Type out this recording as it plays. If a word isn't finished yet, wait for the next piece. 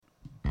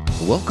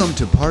Welcome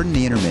to Pardon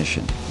the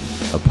Intermission,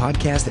 a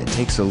podcast that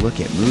takes a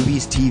look at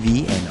movies,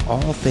 TV, and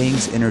all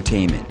things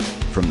entertainment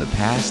from the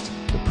past,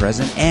 the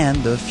present,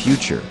 and the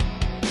future.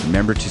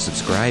 Remember to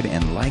subscribe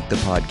and like the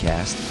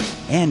podcast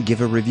and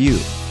give a review.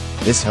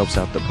 This helps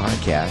out the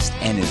podcast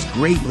and is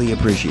greatly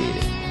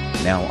appreciated.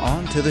 Now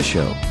on to the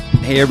show.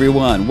 Hey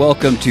everyone,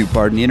 welcome to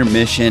Pardon the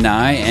Intermission.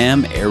 I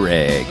am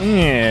Eric.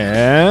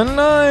 And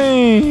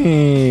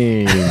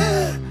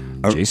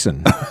I'm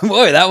Jason.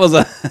 Boy, that was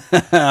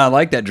I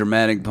like that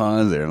dramatic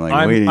pause there.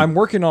 I'm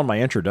working on my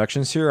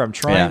introductions here. I'm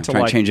trying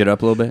to change it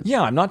up a little bit.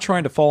 Yeah, I'm not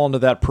trying to fall into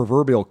that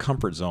proverbial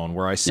comfort zone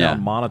where I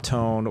sound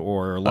monotone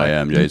or like. I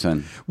am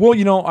Jason. Well,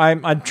 you know,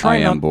 I'm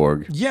trying. I am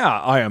Borg. Yeah,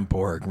 I am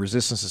Borg.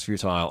 Resistance is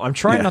futile. I'm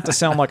trying not to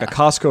sound like a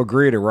Costco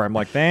greeter where I'm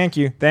like, thank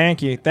you,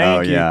 thank you,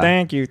 thank you,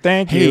 thank you,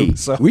 thank you.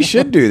 So we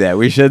should do that.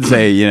 We should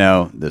say,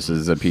 this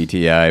is a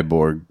PTI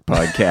Borg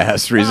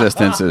podcast.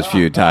 Resistance is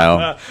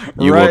futile.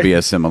 You will be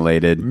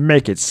assimilated.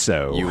 Make it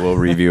so. You will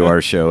review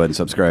our show and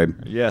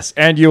subscribe. Yes,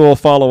 and you will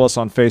follow us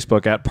on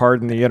Facebook at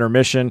Pardon the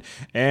Intermission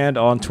and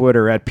on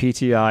Twitter at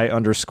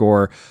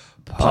PTI_podcast,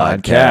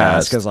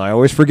 because I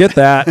always forget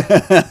that.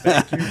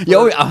 Thank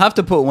you. I'll have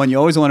to put one. You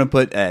always want to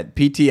put at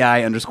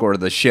PTI_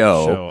 the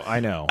show. I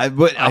know.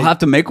 But I'll have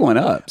to make one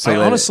up. So I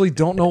honestly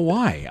don't know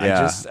why.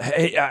 Yeah.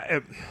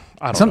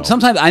 I don't know.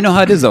 Sometimes I know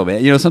how it is though,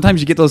 man.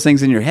 Sometimes you get those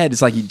things in your head.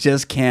 It's like you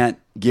just can't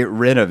get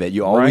rid of it.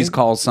 You always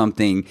call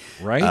something.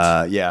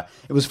 Right. Yeah.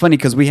 It was funny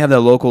because we have that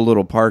local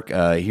little park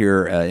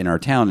here in our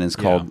town, and it's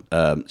called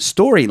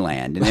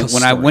Storyland. And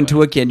when I went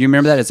to a kid, you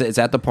remember that? It's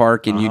at the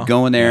park, and you'd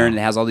go in there, and it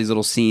has all these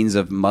little scenes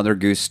of Mother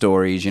Goose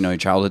stories,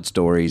 childhood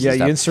stories. Yeah, and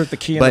stuff. you insert the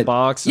key in the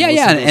box. And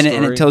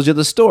and it tells you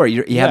the story.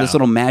 You have this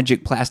little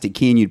magic plastic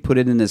key, and you'd put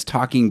it in this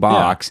talking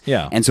box.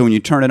 Yeah. And so when you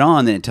turn it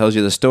on, then it tells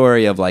you the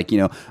story of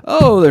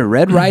the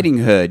Red Riding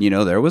Hood.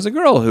 There was a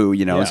girl who,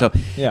 So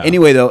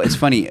anyway, though, it's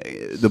funny.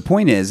 The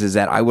point is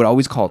that I would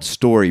always call it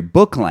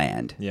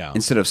Storybookland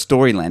instead of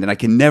Storyland, and I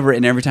can never.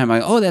 And every time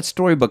that's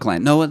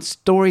Storybookland. No, it's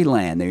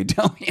Storyland. They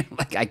tell me,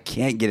 I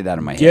can't get it out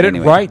of my head. Get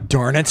it right,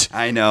 darn it!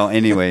 I know.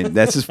 Anyway,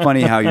 that's just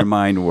funny how your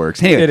mind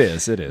works. Anyway, it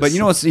is. But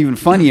what's even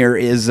funnier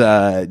is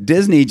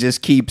Disney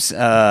just keeps.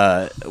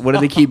 What do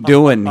they keep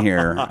doing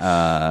here?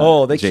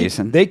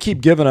 They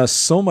keep giving us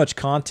so much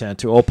content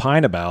to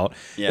opine about.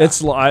 Yeah.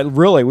 It's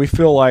really we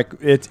feel like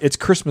it's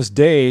Christmas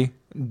Day.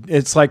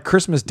 It's like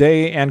Christmas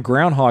Day and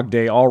Groundhog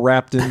Day all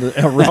wrapped into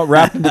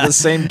the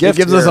same gift.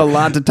 It gives us a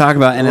lot to talk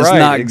about, and it's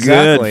not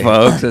good,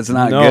 folks. It's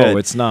not good. No,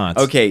 it's not.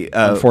 Okay.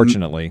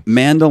 Unfortunately.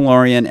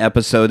 Mandalorian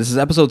episode. This is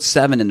episode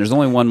 7, and there's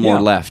only one more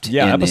left.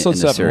 Yeah, episode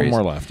 7, series.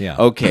 one more left, yeah.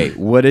 Okay,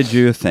 what did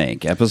you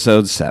think?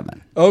 Episode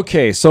 7.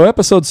 Okay, so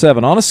episode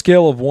 7, on a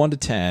scale of 1 to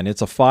 10,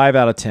 it's a 5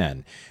 out of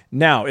 10.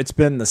 Now, it's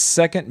been the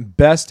second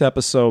best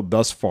episode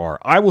thus far.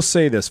 I will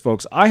say this,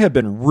 folks. I have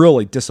been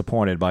really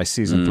disappointed by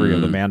Season 3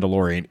 of The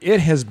Mandalorian. It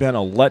has been a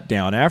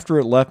letdown after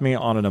it left me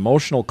on an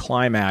emotional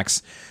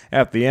climax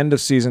at the end of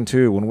Season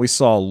 2 when we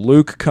saw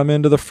Luke come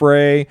into the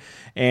fray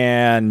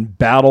and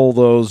battle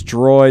those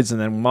droids,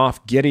 and then Moff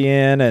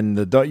Gideon, and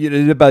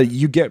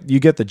you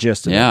get the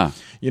gist of it.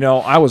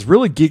 I was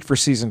really geeked for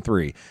Season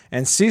 3.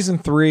 And Season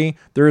 3,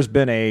 there has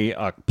been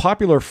a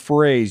popular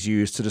phrase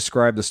used to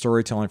describe the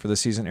storytelling for the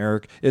season,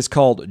 Eric. It's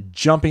called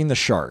jumping the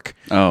shark.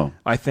 Oh.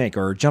 I think,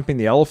 or jumping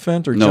the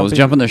elephant, or no, it was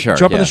jumping the shark.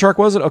 Jumping the shark,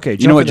 was it? Okay.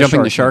 You know what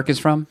jumping the shark is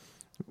from?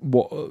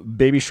 Well,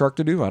 baby shark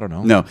to do? I don't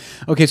know. No.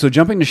 Okay, so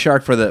jumping the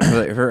shark for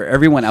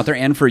everyone out there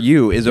and for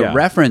you is a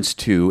reference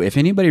to, if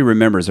anybody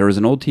remembers, there was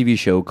an old TV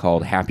show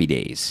called Happy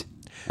Days.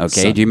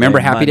 Okay, do you remember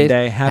Happy Days?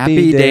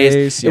 Happy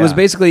Days. Yeah.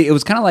 It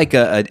was kind of like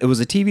it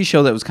was a TV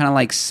show that was kind of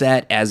like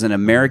set as an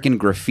American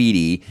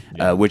Graffiti,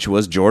 which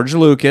was George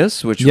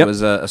Lucas, which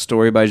was a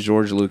story by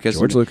George Lucas.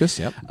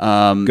 Good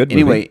movie.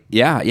 Anyway,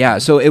 yeah.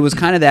 So it was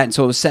kind of that.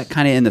 So it was set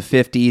kind of in the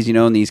 50s,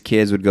 and these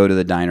kids would go to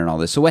the diner and all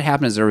this. So what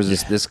happened is there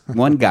was this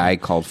one guy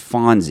called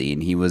Fonzie,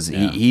 and he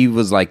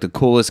was like the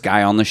coolest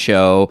guy on the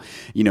show.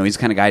 He's the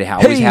kind of guy to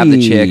always have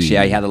the chicks.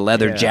 Yeah, he had the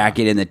leather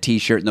jacket and the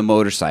T-shirt and the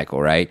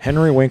motorcycle, right?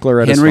 Henry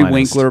Winkler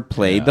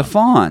played the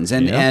Fonz,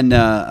 and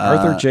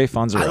Arthur J.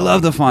 Fonzarelli. I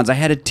love the Fonz. I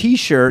had a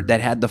T-shirt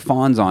that had the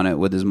Fonz on it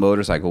with his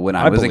motorcycle when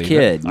I was a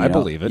kid. I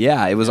believe it.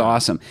 Yeah, it was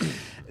awesome.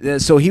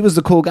 So he was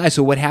the cool guy.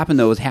 So what happened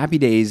though with Happy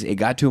Days, it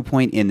got to a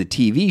point in the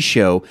TV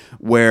show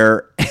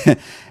where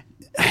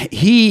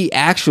he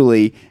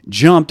actually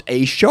jumped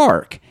a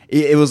shark.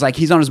 It was like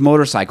he's on his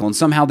motorcycle, and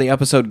somehow the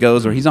episode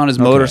goes where he's on his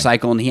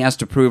motorcycle, and he has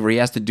to prove, or he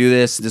has to do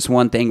this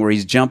one thing where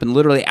he's jumping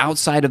literally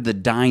outside of the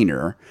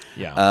diner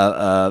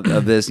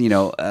of this,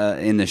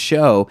 in the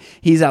show.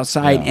 He's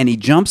outside, and he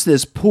jumps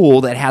this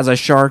pool that has a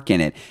shark in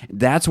it.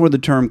 That's where the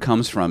term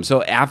comes from.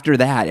 So after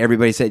that,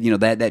 everybody said,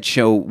 that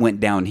show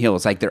went downhill.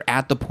 It's like they're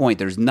at the point.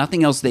 There's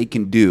nothing else they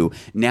can do.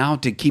 Now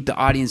to keep the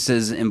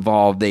audiences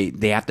involved,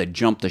 they have to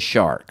jump the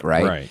shark,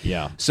 right? Right,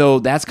 yeah. So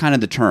that's kind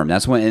of the term.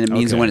 That's when, and it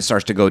means when it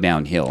starts to go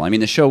downhill. I mean,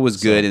 the show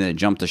was good, and then it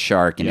jumped the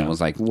shark, and it was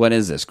like, what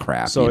is this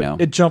crap? So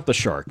it jumped the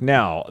shark.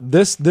 Now,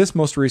 this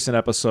most recent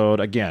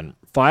episode, again,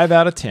 5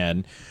 out of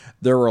 10.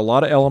 There were a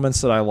lot of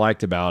elements that I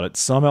liked about it,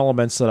 some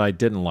elements that I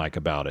didn't like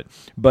about it.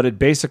 But it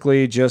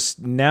basically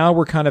just, now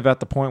we're kind of at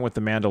the point with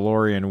The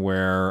Mandalorian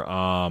where,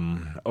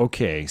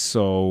 okay,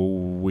 so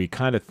we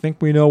kind of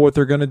think we know what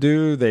they're going to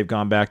do. They've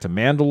gone back to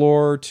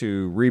Mandalore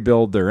to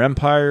rebuild their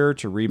empire,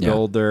 to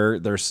rebuild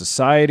their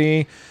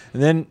society.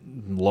 And then,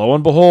 lo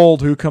and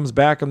behold, who comes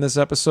back in this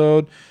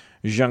episode?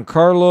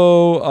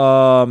 Giancarlo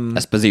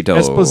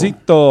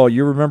Esposito.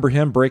 You remember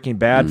him, Breaking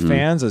Bad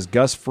fans, as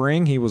Gus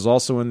Fring. He was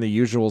also in The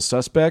Usual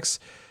Suspects.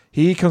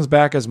 He comes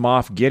back as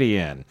Moff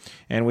Gideon,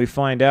 and we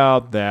find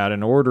out that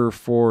in order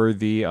for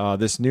the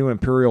this new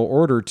Imperial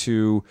Order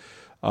to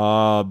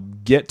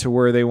get to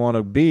where they want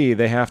to be,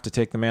 they have to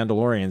take the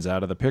Mandalorians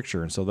out of the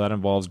picture, and so that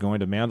involves going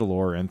to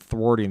Mandalore and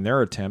thwarting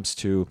their attempts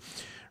to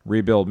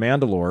rebuild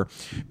Mandalore.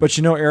 But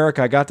Eric,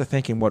 I got to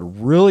thinking what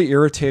really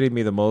irritated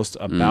me the most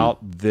about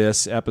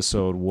this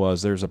episode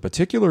was there's a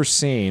particular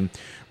scene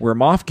where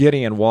Moff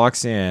Gideon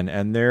walks in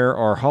and there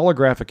are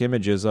holographic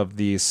images of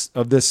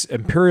this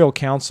Imperial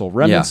Council,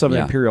 remnants of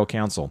an Imperial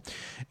Council.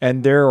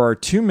 And there are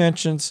two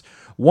mentions.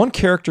 One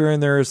character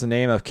in there is the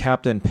name of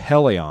Captain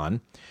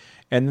Pelion,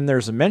 and then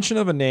there's a mention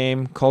of a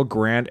name called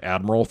Grand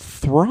Admiral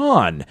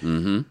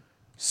Thrawn.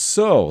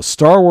 So,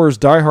 Star Wars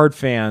diehard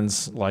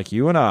fans like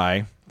you and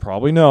I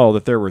probably know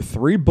that there were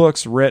 3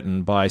 books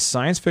written by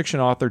science fiction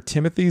author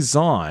Timothy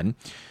Zahn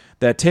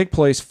that take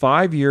place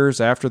 5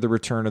 years after the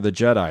Return of the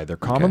Jedi. They're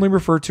commonly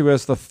referred to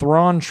as the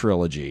Thrawn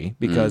trilogy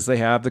because they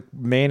have the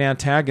main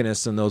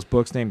antagonist in those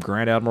books named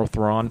Grand Admiral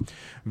Thrawn.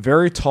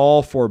 Very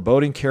tall,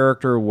 foreboding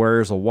character,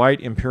 wears a white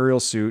Imperial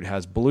suit,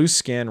 has blue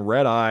skin,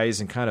 red eyes,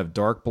 and kind of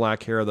dark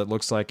black hair that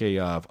looks like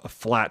a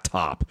flat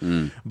top.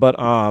 But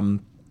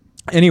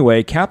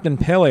anyway, Captain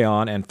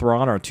Pelion and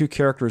Thrawn are 2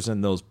 characters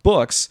in those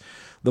books.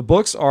 The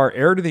books are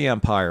Heir to the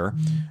Empire,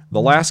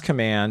 The Last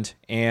Command,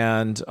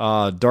 and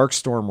Dark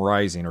Storm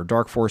Rising, or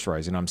Dark Force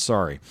Rising, I'm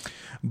sorry.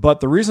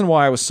 But the reason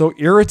why I was so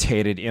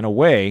irritated in a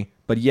way,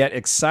 but yet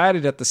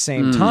excited at the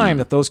same time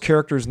that those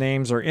characters'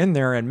 names are in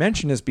there and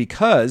mentioned is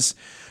because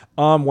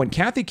when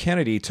Kathy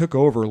Kennedy took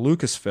over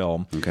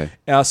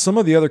Lucasfilm, some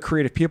of the other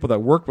creative people that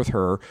worked with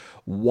her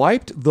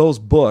wiped those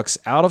books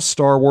out of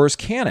Star Wars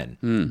canon.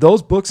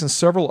 Those books and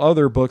several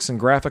other books and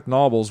graphic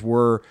novels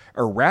were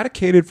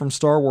eradicated from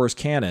Star Wars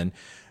canon.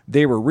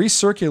 They were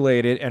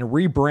recirculated and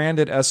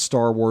rebranded as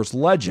Star Wars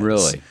Legends.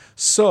 Really?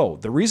 So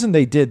the reason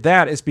they did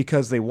that is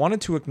because they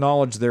wanted to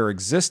acknowledge their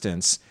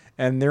existence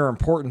and their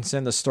importance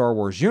in the Star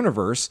Wars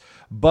universe,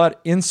 but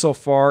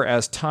insofar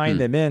as tying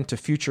them into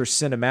future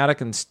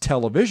cinematic and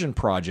television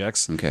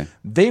projects,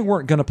 they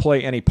weren't going to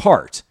play any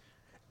part.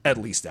 At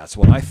least that's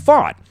what I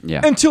thought.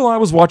 Until I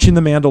was watching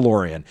The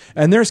Mandalorian.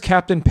 And there's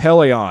Captain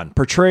Pelion,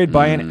 portrayed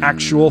by an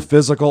actual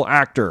physical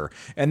actor.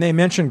 And they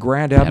mentioned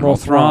Grand Admiral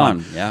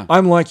Thrawn.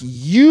 I'm like,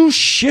 you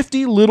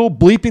shifty little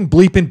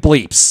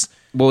bleeps.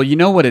 Well, you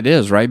know what it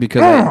is, right?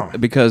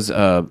 Because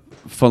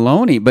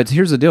Filoni, but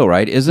here's the deal,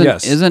 right?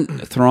 Isn't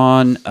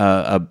Thrawn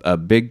a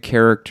big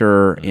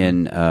character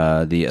in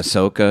the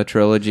Ahsoka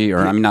trilogy? Or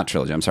I mean, not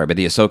trilogy, I'm sorry, but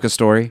the Ahsoka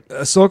story?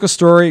 Ahsoka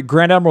story.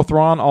 Grand Admiral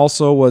Thrawn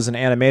also was an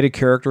animated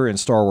character in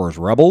Star Wars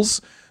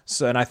Rebels.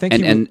 So, and I think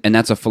and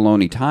that's a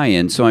Filoni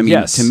tie-in. So I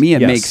mean, to me,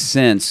 it makes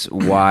sense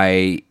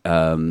why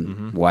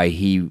why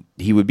he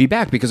would be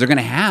back, because they're going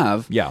to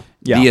have the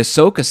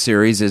Ahsoka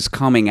series is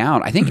coming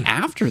out. I think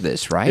after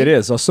this, right? It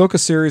is. Ahsoka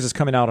series is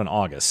coming out in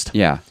August.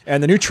 Yeah,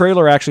 and the new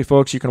trailer, actually,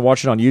 folks, you can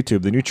watch it on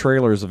YouTube. The new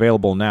trailer is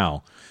available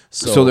now.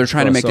 So they're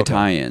trying to make the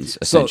tie-ins,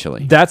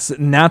 essentially. So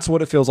that's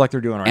what it feels like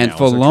they're doing right now. And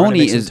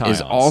Filoni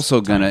is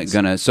also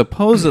gonna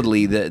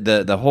supposedly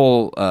the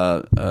whole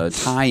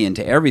tie-in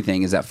to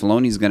everything is that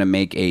Filoni's gonna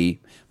make a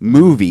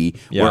movie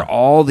where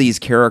all these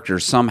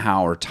characters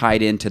somehow are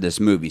tied into this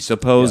movie,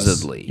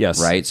 supposedly.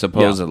 Yes. Right?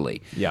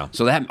 Supposedly. Yeah.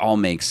 So that all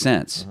makes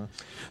sense.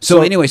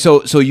 So anyway,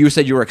 so you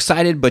said you were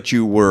excited, but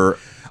you were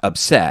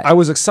upset. I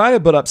was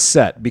excited but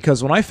upset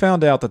because when I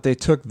found out that they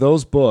took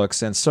those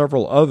books and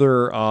several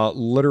other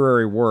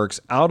literary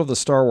works out of the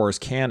Star Wars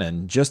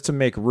canon just to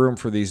make room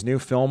for these new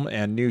film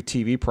and new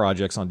TV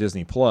projects on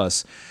Disney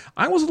Plus,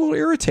 I was a little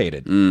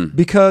irritated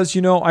because,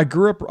 I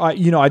grew up, I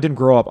didn't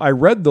grow up. I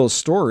read those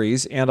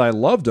stories and I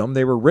loved them.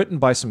 They were written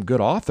by some good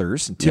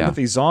authors.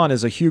 Timothy Zahn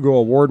is a Hugo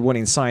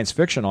Award-winning science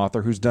fiction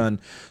author who's done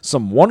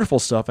some wonderful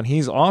stuff, and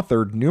he's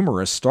authored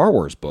numerous Star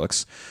Wars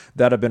books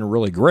that have been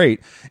really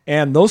great.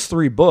 And those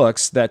 3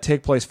 books that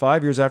take place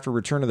 5 years after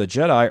Return of the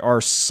Jedi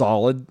are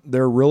solid.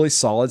 They're really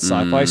solid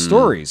sci-fi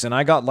stories. And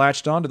I got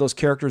latched onto those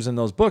characters in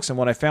those books. And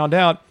when I found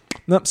out,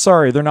 nope,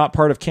 sorry, they're not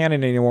part of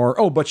canon anymore.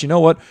 Oh, but you know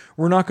what?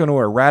 We're not going to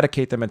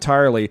eradicate them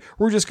entirely.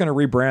 We're just going to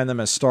rebrand them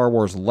as Star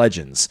Wars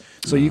Legends.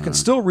 So you can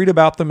still read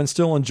about them and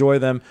still enjoy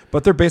them,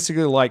 but they're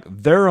basically like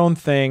their own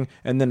thing,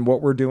 and then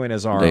what we're doing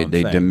is our own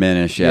thing. They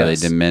diminish, they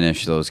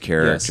diminish those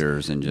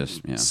characters and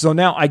just, So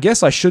now I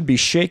guess I should be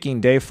shaking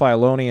Dave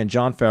Filoni and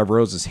Jon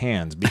Favreau's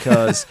hands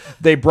because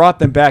they brought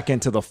them back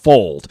into the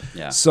fold.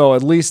 So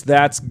at least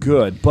that's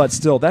good. But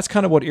still, that's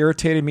kind of what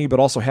irritated me, but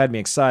also had me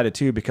excited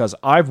too, because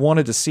I've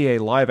wanted to see a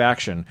live-action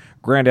faction,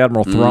 Grand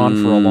Admiral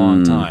Thrawn, for a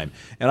long time.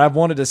 And I've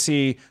wanted to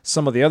see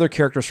some of the other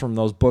characters from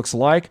those books,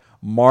 like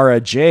Mara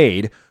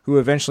Jade, who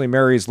eventually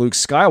marries Luke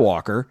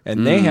Skywalker,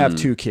 and they have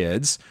 2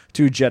 kids,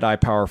 2 Jedi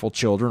powerful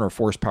children or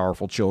Force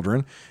powerful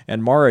children.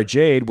 And Mara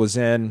Jade was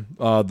in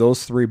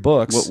those 3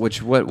 books.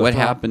 What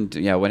happened?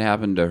 What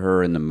happened to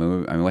her in the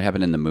movie? I mean, what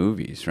happened in the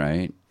movies,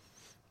 right?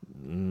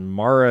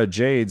 Mara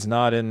Jade's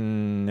not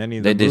in any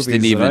of the movies. They just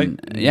didn't even.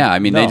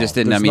 They just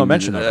didn't. I mean, no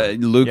mention of it.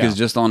 Luke is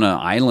just on an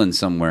island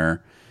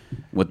somewhere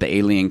with the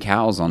alien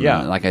cows on.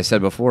 Like I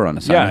said before, on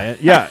the side.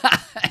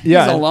 He's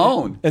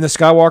alone in the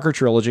Skywalker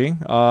trilogy.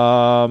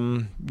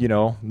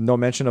 No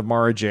mention of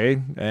Mara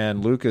Jade,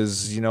 and Luke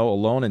is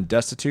alone and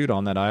destitute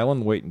on that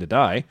island, waiting to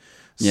die.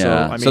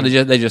 Yeah. So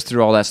they just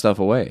threw all that stuff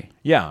away.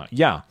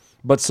 Yeah.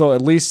 But so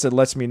at least it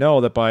lets me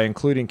know that by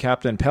including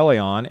Captain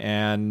Pelion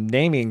and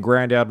naming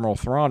Grand Admiral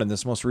Thrawn in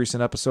this most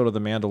recent episode of The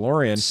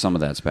Mandalorian, some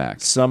of that's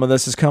back. Some of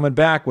this is coming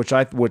back, which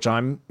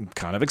I'm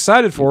kind of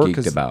excited for,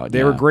 because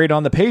they were great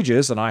on the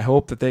pages, and I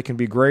hope that they can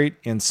be great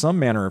in some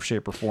manner of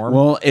shape or form.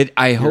 Well,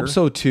 I hope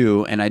so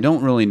too, and I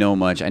don't really know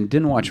much. I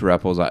didn't watch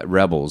Rebels.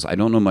 I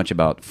don't know much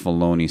about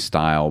Filoni's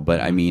style, but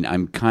I mean,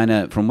 I'm kind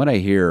of, from what I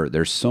hear,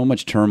 there's so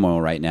much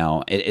turmoil right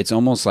now. It's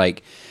almost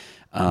like,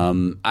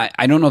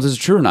 I don't know if this is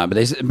true or not,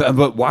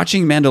 but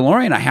watching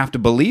Mandalorian, I have to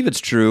believe it's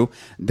true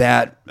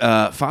that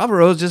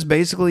Favreau just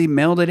basically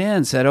mailed it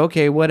in, said,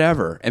 okay,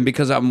 whatever. And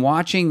because I'm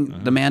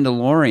watching The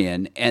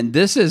Mandalorian, and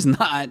this is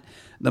not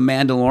the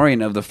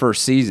Mandalorian of the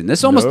first season.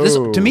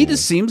 To me,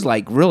 this seems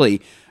like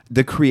really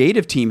the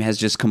creative team has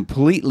just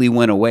completely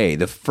went away.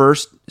 The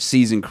first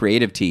season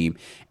creative team,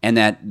 and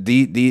that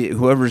the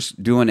whoever's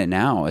doing it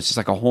now, it's just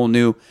like they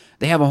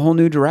have a whole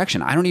new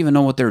direction. I don't even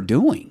know what they're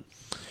doing.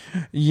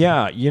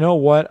 Yeah, you know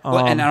what?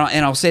 And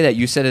I'll say that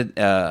you said it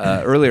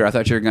earlier. I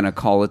thought you were going to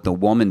call it the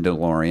Woman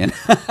DeLorean.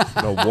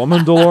 The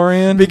Woman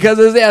DeLorean, because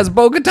it's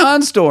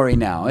Bo-Katan's story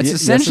now. It's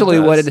essentially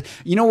what it.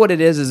 You know what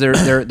it is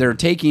they're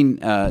taking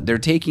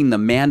the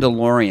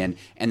Mandalorian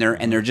and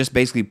they're just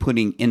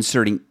basically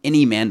inserting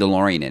any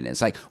Mandalorian in it.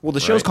 It's like, well,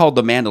 the show's called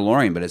The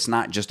Mandalorian, but it's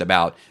not just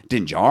about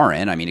Din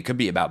Djarin. I mean, it could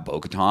be about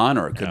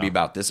Bo-Katan, or it could be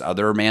about this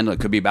other Mandalorian.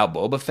 It could be about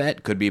Boba Fett.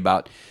 It could be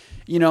about.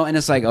 And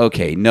it's like,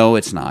 okay, no,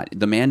 it's not.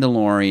 The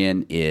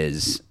Mandalorian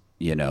is,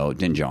 Din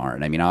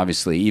Djarin. I mean,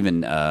 obviously,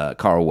 even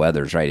Carl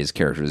Weathers, right? His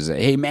character is,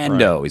 hey,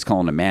 Mando. Right. He's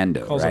calling him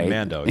Mando, calls right? him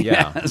Mando,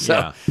 yeah.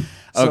 So,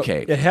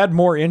 okay. It had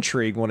more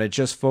intrigue when it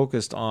just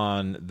focused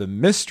on the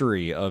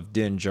mystery of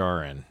Din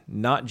Djarin,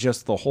 not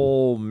just the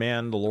whole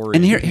Mandalorian.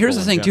 And here's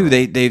the thing, too.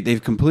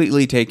 They've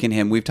completely taken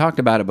him. We've talked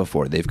about it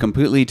before. They've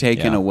completely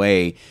taken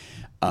away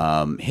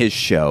his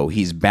show.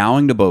 He's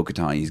bowing to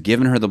Bo-Katan. He's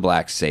giving her the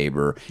black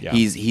saber. Yeah.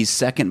 He's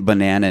second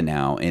banana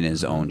now in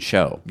his own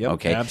show. Yep,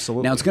 okay,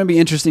 absolutely. Now it's going to be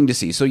interesting to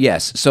see. So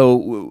yes,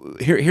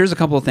 here's a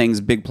couple of things,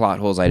 big plot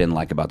holes I didn't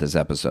like about this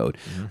episode.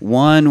 Mm-hmm.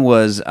 One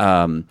was.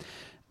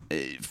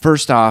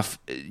 First off,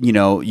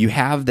 you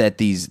have that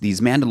these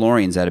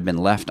Mandalorians that have been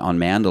left on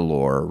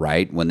Mandalore,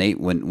 right? When Din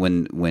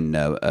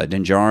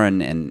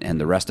Djarin and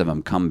the rest of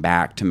them come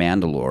back to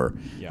Mandalore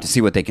to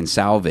see what they can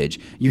salvage,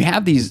 you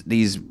have these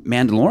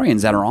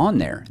Mandalorians that are on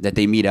there that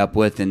they meet up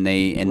with, and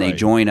they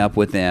join up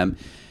with them.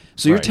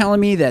 So you're telling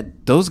me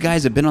that those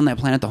guys have been on that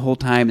planet the whole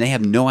time? They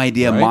have no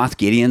idea Moff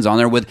Gideon's on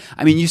there with.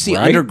 I mean, you see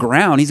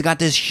underground, he's got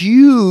this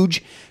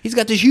huge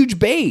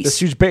base. This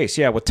huge base,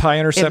 yeah, with TIE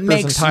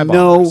interceptors and TIE bombers. It makes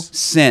no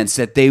sense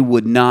that they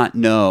would not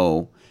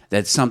know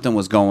that something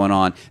was going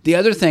on. The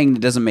other thing that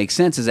doesn't make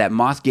sense is that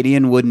Moff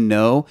Gideon wouldn't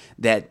know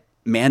that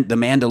the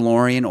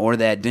Mandalorian or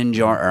that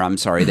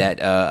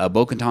that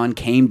Bo-Katan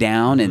came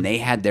down and they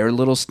had their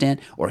little stint,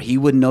 or he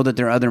wouldn't know that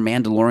there are other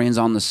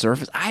Mandalorians on the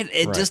surface.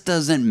 It just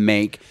doesn't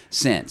make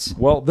sense.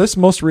 Well, this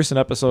most recent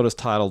episode is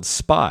titled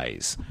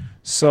Spies.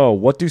 So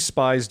what do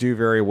spies do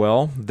very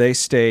well? They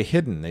stay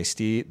hidden. They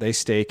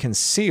stay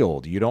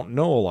concealed. You don't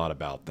know a lot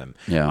about them.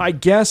 Yeah. I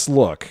guess,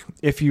 look,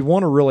 if you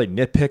want to really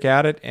nitpick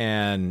at it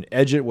and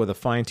edge it with a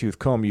fine-tooth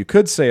comb, you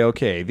could say,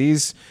 okay,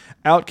 these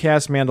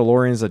outcast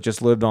Mandalorians that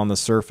just lived on the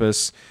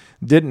surface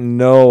didn't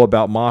know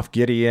about Moff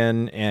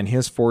Gideon and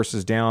his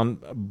forces down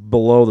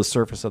below the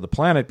surface of the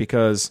planet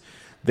because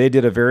they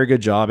did a very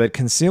good job at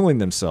concealing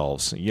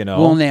themselves,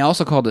 Well, and they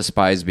also called it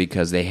spies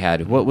because they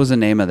had what was the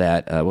name of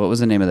that?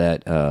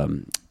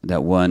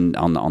 That one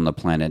on the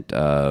planet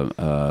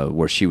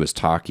where she was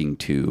talking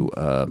to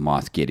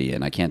Moff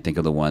Gideon. I can't think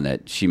of the one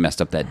that she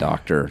messed up. That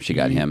doctor, she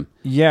got him.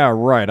 Yeah,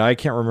 right. I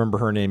can't remember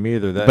her name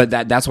either.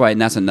 That's why,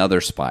 and that's another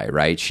spy,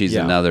 right? She's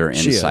another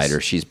insider.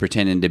 She's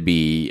pretending to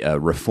be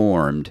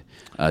reformed.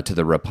 To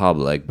the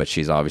Republic, but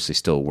she's obviously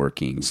still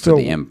working for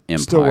the Empire.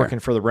 Still working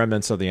for the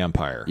remnants of the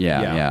Empire.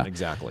 Yeah.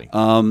 Exactly.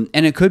 And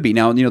it could be.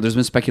 Now, there's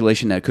been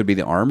speculation that it could be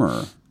the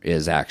armorer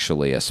is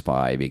actually a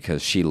spy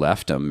because she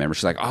left him. Remember,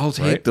 she's like, I'll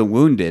take the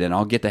wounded and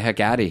I'll get the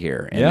heck out of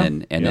here.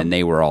 And then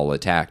they were all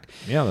attacked.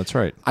 Yeah, that's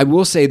right. I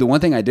will say the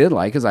one thing I did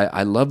like is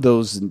I love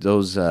those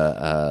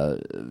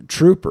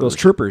troopers. Those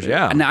troopers,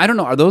 yeah. And I don't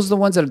know, are those the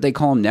ones that they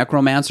call them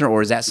Necromancer,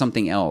 or is that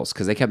something else?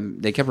 Because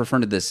they kept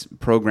referring to this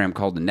program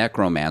called the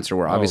Necromancer,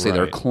 where obviously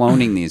they're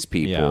cloning these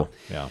people.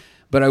 Yeah.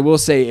 But I will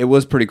say it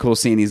was pretty cool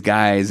seeing these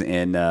guys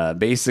in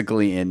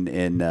basically in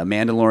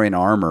Mandalorian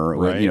armor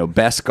with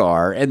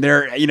Beskar, and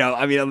they're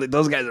I mean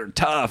those guys are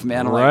tough,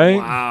 man. I'm like,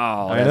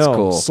 wow, that's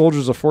cool.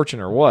 Soldiers of Fortune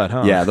or what?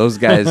 Huh? Yeah, those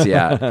guys.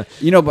 Yeah,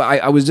 but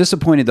I was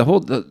disappointed.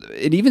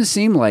 It even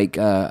seemed like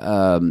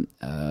Moff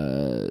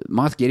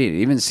Gideon. It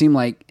even seemed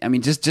like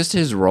just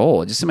his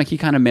role. It just seemed like he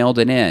kind of mailed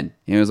it in.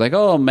 He was like,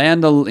 oh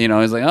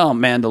he's like, oh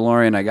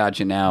Mandalorian, I got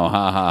you now,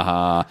 ha ha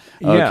ha.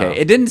 Okay, Yeah.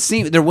 It didn't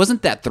seem there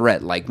wasn't that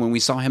threat like when we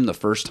saw him the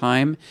first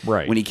time,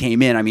 right? When he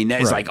came in, I mean,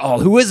 it's like, oh,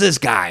 who is this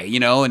guy?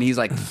 And he's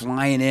like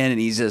flying in, and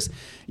he's just,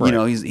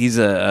 he's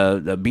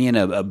a being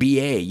a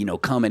BA,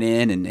 coming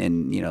in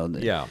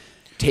and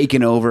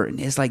taking over, and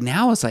it's like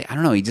now it's like I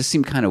don't know, he just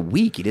seemed kind of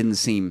weak. He didn't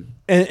seem.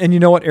 And you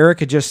know what,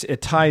 Eric?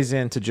 It ties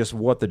into just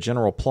what the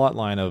general plot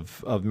line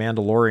of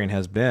Mandalorian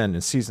has been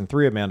in season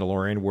 3 of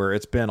Mandalorian, where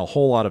it's been a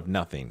whole lot of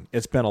nothing.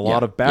 It's been a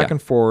lot of back and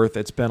forth.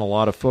 It's been a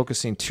lot of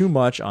focusing too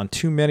much on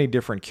too many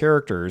different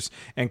characters.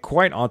 And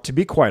to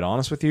be quite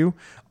honest with you,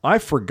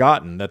 I've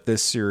forgotten that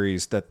this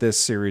series is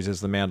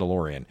The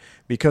Mandalorian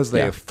because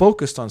they have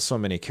focused on so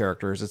many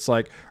characters. It's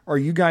like, are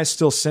you guys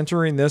still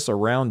centering this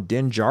around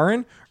Din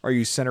Djarin? Are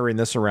you centering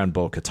this around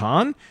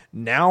Bo-Katan?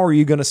 Now are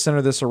you going to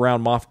center this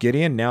around Moff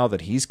Gideon now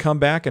that he's come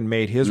back and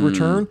made his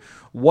return?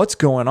 What's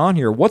going on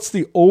here? What's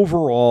the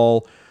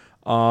overall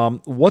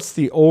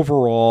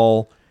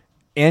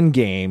end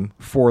game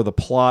for the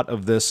plot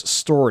of this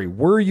story?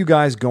 Where are you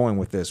guys going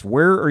with this?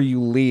 Where are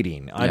you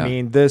leading? I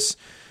mean,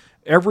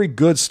 every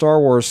good Star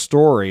Wars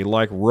story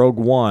like Rogue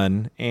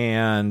One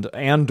and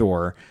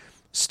Andor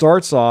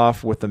starts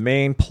off with the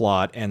main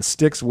plot and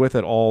sticks with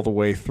it all the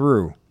way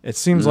through. It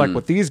seems like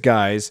with these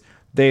guys,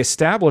 they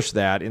established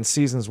that in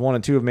seasons 1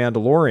 and 2 of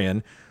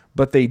Mandalorian,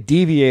 but they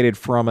deviated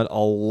from it a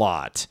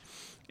lot.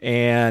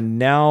 And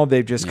now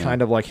they've just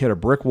kind of like hit a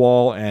brick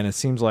wall, and it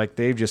seems like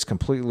they've just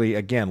completely,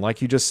 again,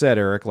 like you just said,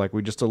 Eric, like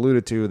we just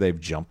alluded to, they've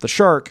jumped the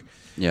shark.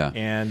 Yeah.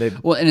 And it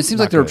seems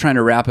like they were trying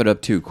to wrap it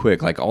up too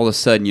quick. Like all of a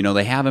sudden,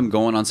 they have him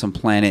going on some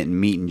planet and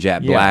meeting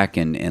Jet Black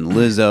and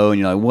Lizzo, and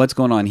you're like, what's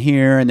going on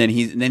here? And then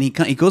he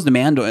goes to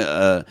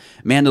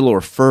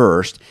Mandalore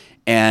first,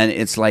 and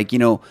it's like,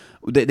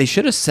 they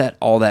should have set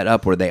all that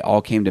up where they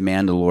all came to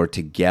Mandalore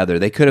together.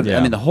 They could have,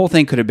 the whole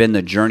thing could have been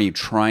the journey of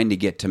trying to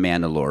get to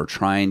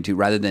Mandalore,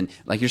 rather than,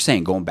 like you're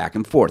saying, going back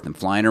and forth and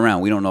flying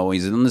around. We don't know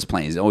he's on this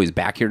plane. He's always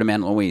back here to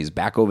Mandalore. He's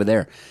back over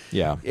there.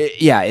 Yeah.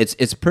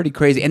 It's pretty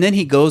crazy. And then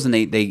he goes and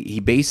he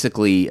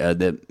basically,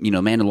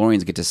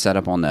 Mandalorians get to set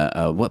up on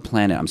the, what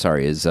planet, I'm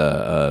sorry, is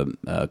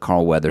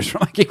Carl Weathers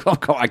from, I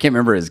can't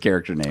remember his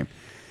character name.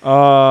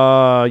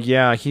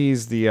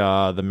 He's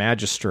the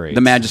magistrate.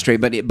 The magistrate,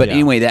 but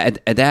anyway,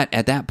 at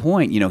that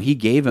point, he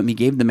gave the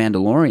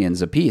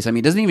Mandalorians a piece. I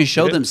mean, it doesn't even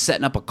show them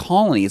setting up a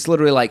colony. It's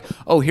literally like,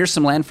 oh, here's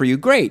some land for you.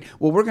 Great.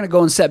 Well, we're gonna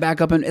go and set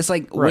back up, and it's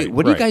like, wait,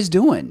 what are you guys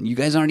doing? You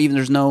guys aren't even.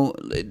 There's no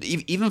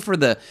even for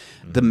the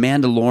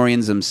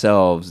Mandalorians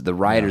themselves, the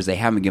writers, they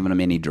haven't given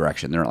them any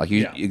direction. They're like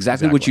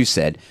exactly what you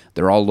said.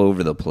 They're all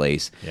over the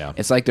place. Yeah.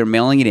 It's like they're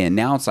mailing it in.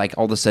 Now it's like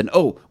all of a sudden,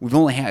 oh, we've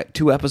only had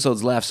 2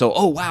 episodes left, so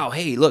oh wow,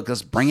 hey, look,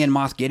 let's bring in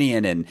Moff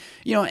Gideon, and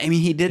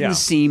he didn't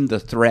seem the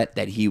threat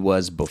that he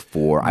was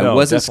before. I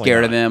wasn't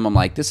scared of him. I'm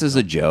like, this is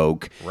a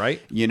joke,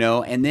 right?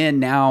 And then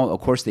now,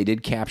 of course, they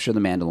did capture the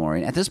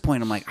Mandalorian. At this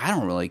point, I'm like, I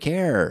don't really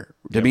care,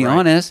 to be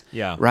honest.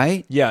 Yeah,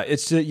 right. Yeah,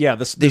 it's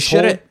they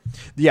should have.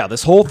 Yeah,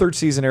 this whole 3rd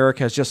season, Eric,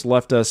 has just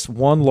left us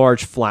one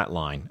large flat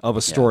line of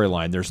a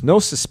storyline. There's no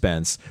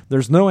suspense.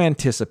 There's no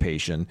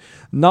anticipation.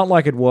 Not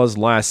like it was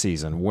last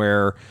season,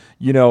 where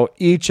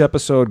each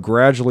episode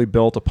gradually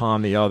built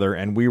upon the other,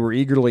 and we were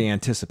eagerly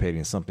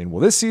anticipating something.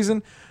 Well, this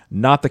season,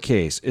 not the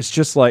case. It's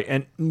just like,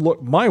 and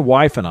look, my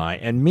wife and I,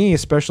 and me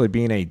especially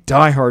being a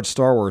diehard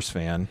Star Wars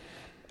fan,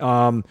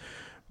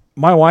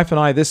 my wife and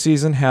I this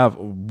season have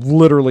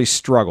literally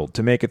struggled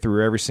to make it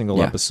through every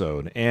single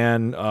episode,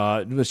 and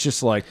it's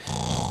just like,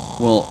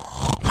 well,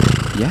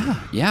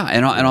 yeah,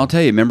 and I'll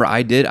tell you. Remember,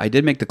 I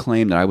did make the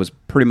claim that I was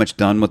pretty much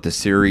done with the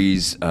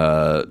series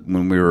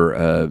when we were.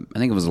 I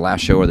think it was the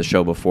last show or the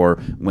show before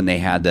when they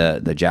had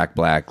the Jack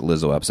Black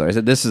Lizzo episode. I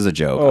said, "This is a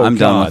joke. I'm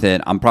done with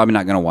it. I'm probably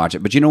not going to watch it."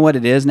 But you know what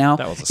it is now?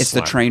 It's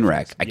the train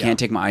wreck. I can't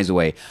take my eyes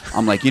away.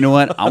 I'm like, you know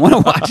what? I want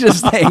to watch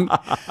this thing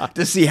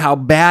to see how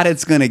bad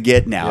it's going to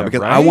get now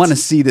because I want to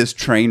see this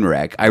train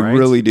wreck. I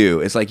really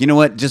do. It's like, you know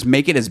what? Just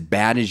make it as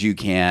bad as you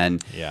can.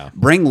 Yeah.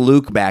 Bring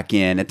Luke back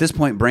in. At this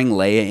point, bring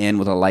Leia in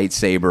with a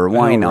lightsaber.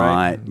 Why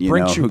not? Right.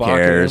 Bring Chewbacca who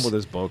cares? in with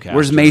his bowcaster.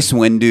 Where's Mace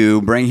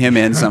Windu? Bring him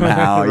in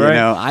somehow.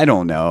 I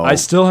don't know. I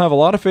still have a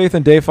lot of faith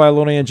in Dave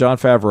Filoni and Jon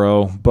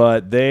Favreau,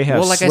 but they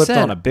have slipped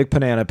on a big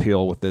banana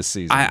peel with this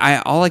season.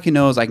 All I can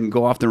know is I can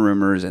go off the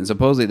rumors, and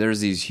supposedly there's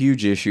these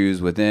huge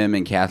issues with him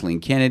and Kathleen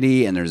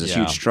Kennedy, and there's this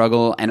huge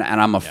struggle, and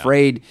I'm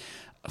afraid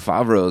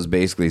Favreau's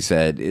basically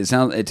said,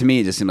 to me,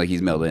 it just seemed like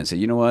he's mailed in and said,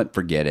 you know what,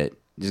 forget it.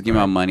 Just give me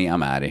my money.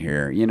 I'm out of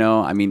here. You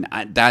know, I mean,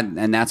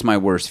 that's my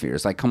worst fear.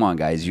 It's like, come on,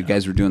 guys. You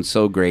guys were doing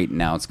so great, and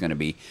now it's going to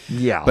be.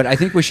 Yeah. But I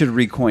think we should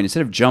recoin.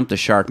 Instead of jump the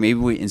shark, maybe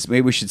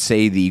we should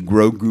say the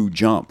Grogu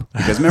jump.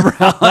 Because remember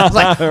how it's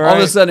like all of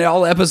a sudden,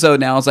 all episode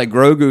now, it's like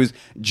Grogu's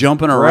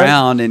jumping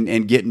around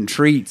and getting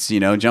treats, you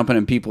know, jumping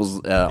in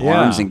people's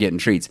arms and getting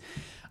treats.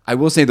 I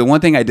will say the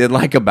one thing I did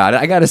like about it,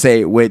 I got to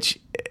say, which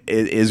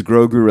is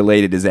Grogu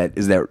related, is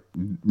that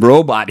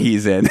robot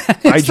he's in.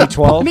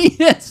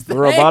 IG-12, the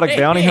robotic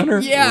bounty hunter.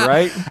 Yeah,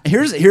 right.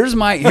 Here's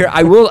my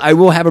I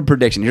will have a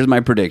prediction. Here's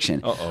my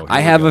prediction. I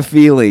have a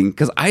feeling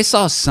because I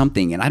saw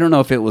something, and I don't know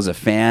if it was a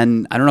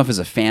fan. I don't know if it's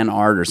a fan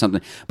art or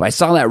something, but I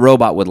saw that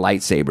robot with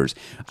lightsabers.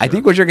 Sure. I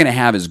think what you're going to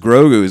have is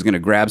Grogu is going to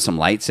grab some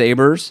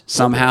lightsabers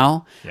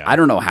somehow. Yeah. I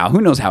don't know how. Who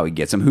knows how he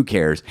gets them? Who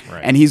cares?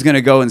 Right. And he's going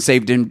to go and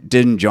save Din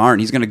Djarin.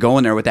 He's going to go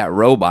in there with that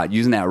robot,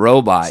 using that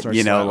robot.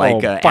 Starts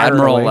like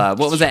Admiral.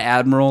 What was that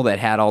admiral that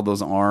had all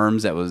those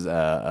arms? That was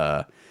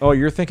oh,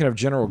 you're thinking of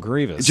General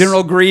Grievous.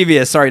 General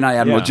Grievous. Sorry, not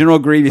Admiral. Yeah. General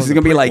Grievous. He's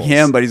gonna be like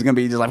him, but he's gonna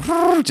be just like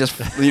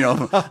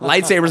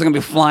lightsabers are gonna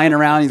be flying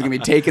around. He's gonna be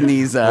taking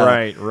these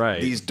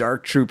these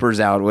dark troopers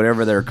out,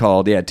 whatever they're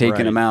called. Yeah,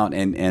 taking them out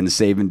and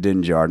saving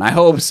Din Djarin. I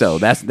hope so.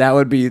 That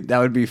would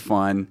be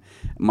fun.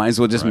 Might as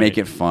well just make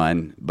it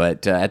fun.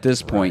 But at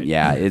this point,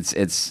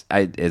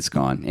 it's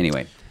gone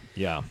anyway.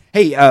 Yeah.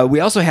 Hey,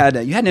 we also had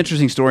you had an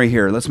interesting story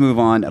here. Let's move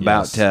on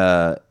about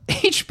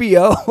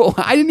HBO.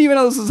 I didn't even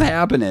know this was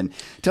happening.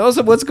 Tell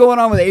us what's going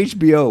on with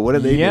HBO. What are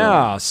they doing?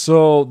 Yeah,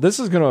 so this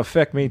is going to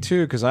affect me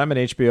too because I'm an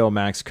HBO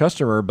Max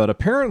customer, but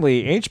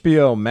apparently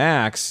HBO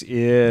Max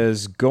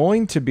is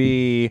going to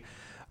be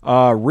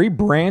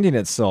rebranding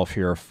itself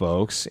here,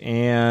 folks,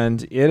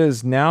 and it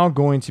is now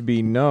going to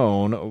be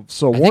known.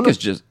 So I think it's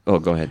just. Oh,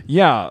 go ahead.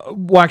 Yeah.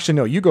 Well, actually,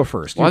 no. You go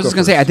first. I was just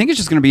going to say. I think it's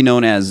just going to be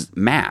known as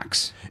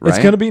Max. Right? It's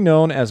going to be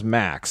known as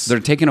Max. They're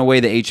taking away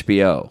the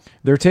HBO.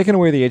 They're taking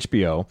away the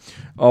HBO.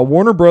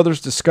 Warner Brothers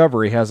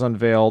Discovery has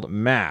unveiled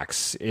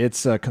Max.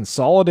 It's a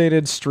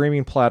consolidated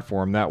streaming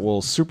platform that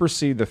will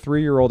supersede the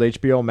 3-year-old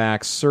HBO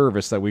Max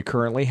service that we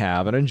currently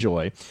have and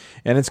enjoy.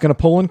 And it's going to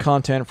pull in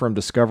content from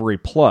Discovery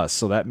Plus.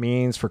 So that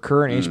means for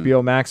current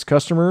HBO Max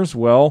customers,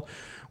 well,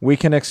 we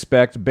can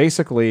expect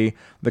basically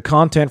the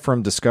content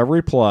from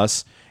Discovery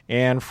Plus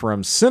and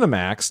from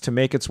Cinemax to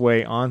make its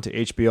way onto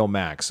HBO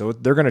Max. So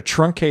they're going to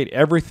truncate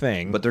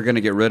everything, but they're going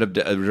to get rid of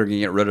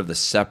the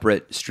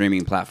separate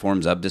streaming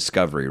platforms of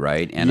Discovery,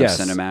 right? And of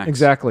Cinemax.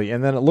 Exactly.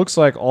 And then it looks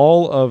like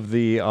all of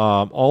the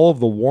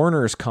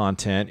Warner's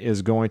content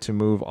is going to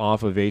move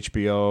off of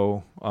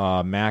HBO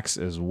Max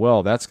as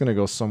well. That's going to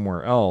go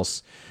somewhere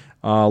else.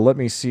 Let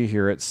me see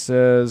here. It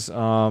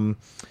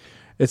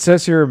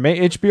says here,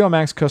 HBO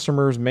Max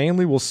customers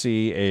mainly will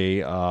see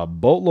a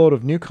boatload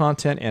of new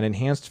content and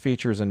enhanced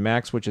features in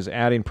Max, which is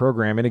adding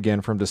programming,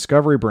 again, from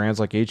Discovery brands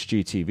like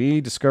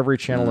HGTV, Discovery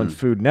Channel, and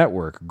Food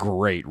Network.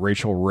 Great.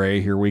 Rachel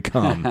Ray, here we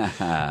come.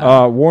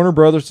 Warner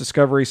Brothers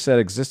Discovery said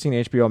existing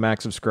HBO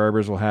Max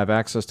subscribers will have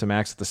access to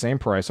Max at the same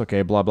price.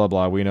 Okay, blah, blah,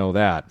 blah. We know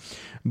that.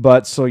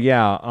 But so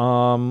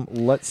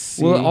let's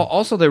see. Well,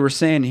 also they were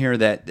saying here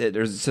that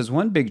it says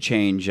one big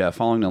change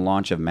following the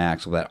launch of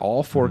Max was that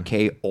all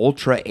 4K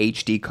Ultra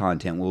HD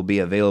content will be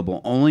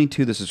available only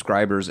to the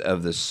subscribers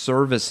of the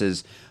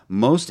service's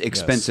most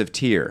expensive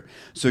tier.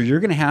 So you're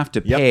going to have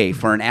to pay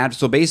for an ad.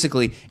 So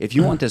basically, if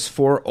you want this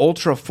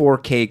Ultra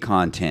 4K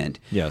content,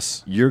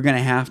 you're going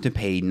to have to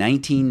pay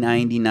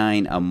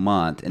 $19.99 a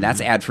month, and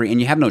that's ad free.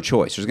 And you have no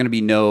choice. There's going to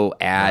be no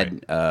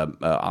ad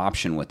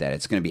option with that.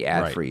 It's going to be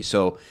ad free.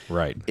 So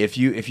if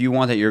you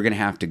want that, you're going to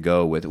have to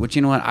go with it. Which,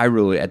 you know what, I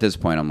really at this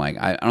point I'm like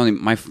I don't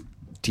think my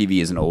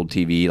TV is an old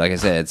TV. Like I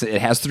said,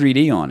 it has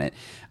 3D on it.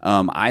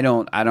 I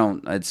don't.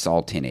 It's all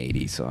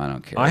 1080, so I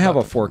don't care. I have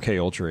a 4K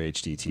Ultra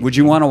HD TV. Would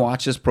you want to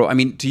watch this? I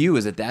mean, to you,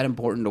 is it that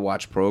important to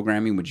watch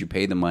programming? Would you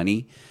pay the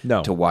money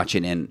to watch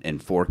it in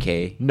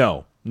 4K?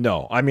 No.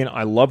 I mean,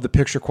 I love the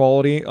picture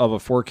quality of a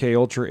 4K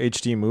Ultra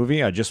HD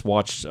movie. I just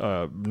watched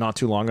not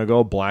too long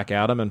ago Black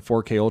Adam in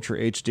 4K Ultra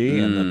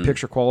HD, and the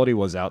picture quality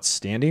was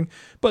outstanding.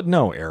 But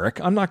no, Eric,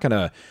 I'm not going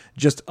to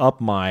just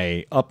up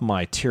my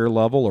tier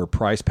level or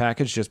price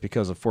package just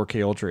because of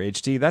 4K Ultra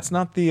HD. That's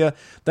not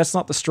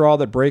the straw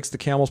that breaks the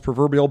camel's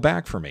proverbial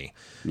back for me.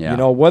 Yeah. You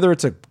know, whether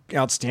it's a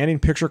outstanding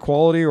picture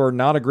quality or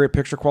not a great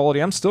picture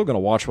quality, I'm still going to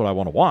watch what I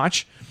want to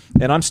watch,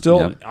 and I'm still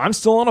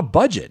on a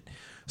budget.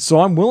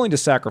 So I'm willing to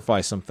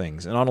sacrifice some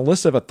things. And on a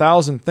list of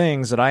 1,000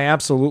 things that I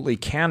absolutely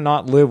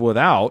cannot live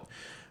without,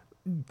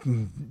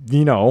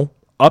 you know,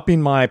 upping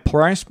my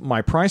price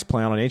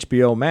plan on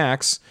HBO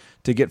Max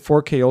to get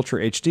 4K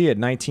Ultra HD at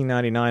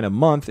 $19.99 a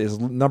month is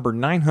number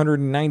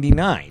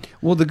 999.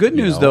 Well, the good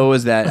news, though,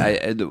 is that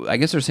I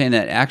guess they're saying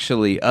that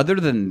actually, other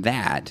than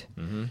that,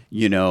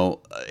 you know,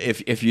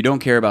 if you don't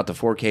care about the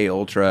 4K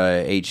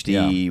Ultra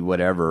HD,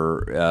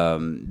 whatever,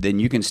 then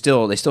you can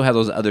they still have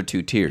those other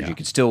two tiers. Yeah. You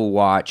can still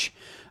watch.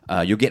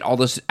 You'll get all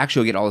this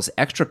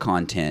extra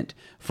content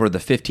for the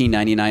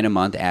 $15.99 a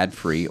month ad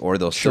free, or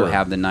they'll still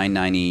have the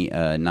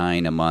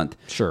 $9.99 a month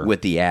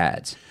with the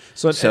ads.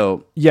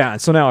 So yeah.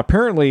 So now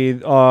apparently,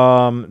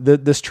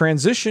 this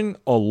transition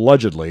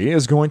allegedly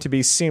is going to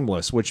be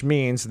seamless, which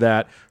means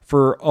that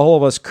for all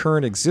of us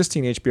current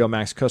existing HBO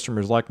Max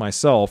customers like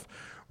myself,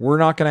 we're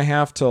not going to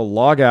have to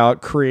log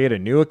out, create a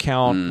new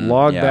account,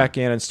 log back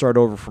in, and start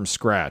over from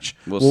scratch.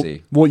 We'll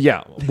see. Well,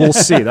 yeah, we'll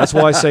see. That's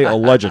why I say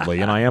allegedly,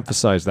 and I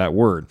emphasize that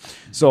word.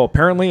 So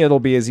apparently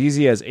it'll be as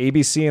easy as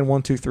ABC and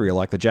 1, 2, 3,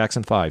 like the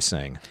Jackson 5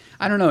 saying.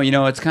 I don't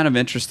know. It's kind of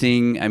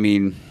interesting. I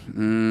mean,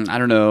 I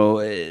don't know.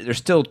 There's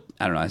still,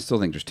 I don't know. I still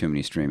think there's too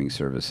many streaming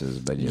services.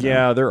 But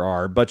yeah, there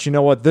are. But you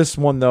know what? This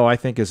one, though, I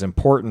think is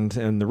important.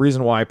 And the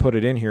reason why I put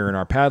it in here in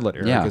our Padlet,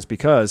 Eric, is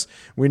because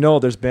we know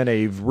there's been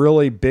a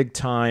really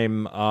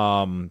big-time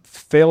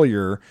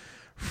failure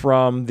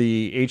from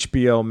the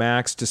HBO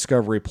Max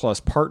Discovery Plus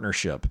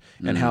partnership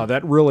and how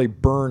that really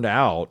burned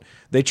out.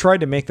 They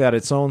tried to make that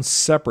its own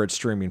separate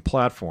streaming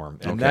platform,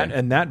 and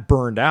that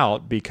burned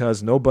out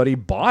because nobody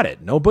bought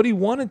it. Nobody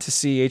wanted to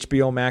see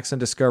HBO Max and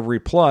Discovery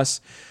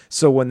Plus.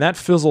 So when that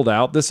fizzled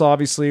out, this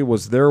obviously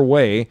was their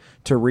way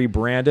to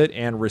rebrand it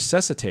and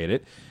resuscitate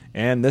it.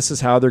 And this is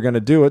how they're going to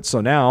do it.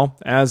 So now,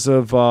 as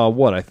of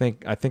I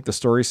think the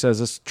story says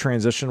this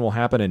transition will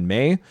happen in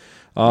May.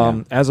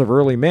 As of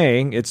early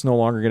May, it's no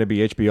longer going to be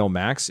HBO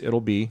Max. It'll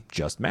be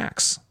just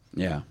Max.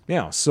 Yeah.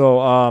 Yeah.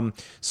 So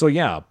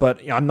yeah,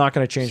 but I'm not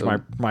going to change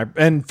my.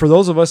 And for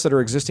those of us that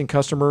are existing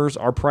customers,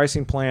 our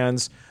pricing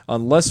plans,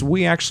 unless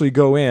we actually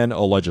go in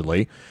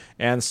allegedly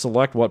and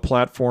select what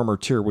platform or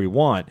tier we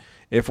want,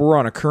 if we're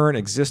on a current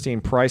existing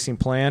pricing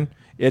plan,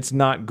 it's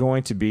not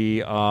going to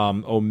be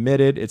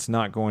omitted. It's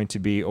not going to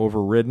be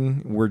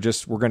overridden. We're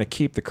going to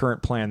keep the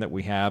current plan that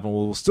we have, and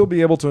we'll still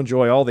be able to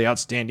enjoy all the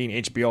outstanding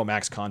HBO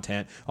Max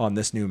content on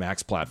this new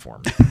Max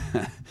platform.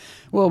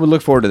 Well, we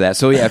look forward to that.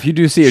 So yeah, if you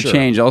do see a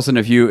change, all of a sudden,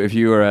 if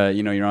you are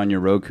you're on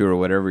your Roku or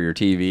whatever your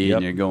TV,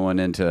 and you're going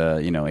into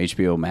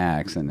HBO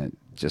Max, and it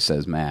just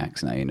says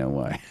Max, now you know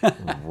why.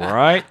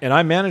 Right. And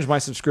I manage my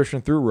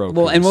subscription through Roku.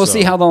 Well, and we'll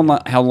see how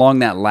long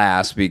that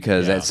lasts,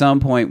 because at some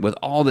point with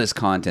all this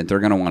content, they're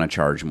going to want to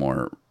charge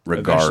more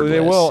regardless. Eventually they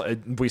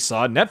will. We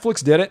saw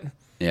Netflix did it.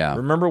 Yeah.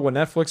 Remember when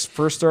Netflix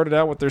first started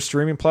out with their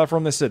streaming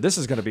platform, they said, this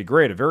is going to be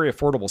great, a very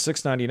affordable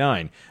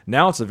 $6.99.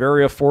 Now it's a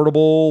very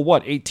affordable,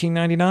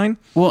 $18.99?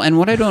 Well, and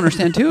what I don't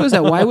understand, too, is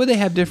that why would they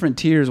have different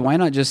tiers? Why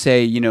not just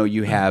say,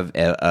 you have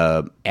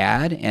a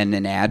ad and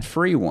an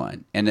ad-free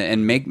one,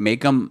 and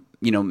make them...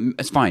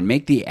 it's fine.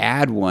 Make the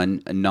ad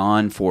one a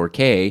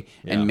non-4K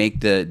and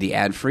make the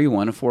ad-free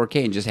one a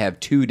 4K, and just have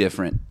two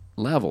different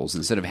levels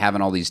instead of having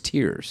all these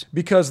tiers.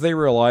 Because they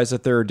realize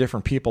that there are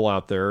different people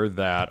out there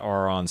that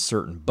are on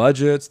certain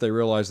budgets. They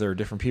realize there are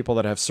different people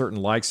that have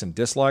certain likes and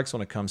dislikes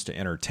when it comes to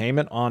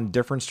entertainment on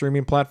different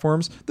streaming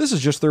platforms. This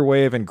is just their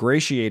way of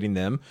ingratiating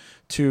them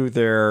to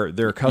their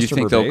customer base.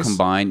 You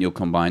think you'll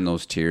combine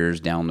those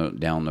tiers down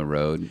the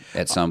road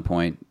at some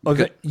point?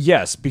 Okay,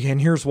 yes, and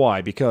here's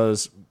why.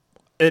 Because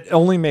it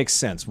only makes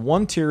sense.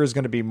 One tier is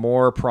going to be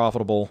more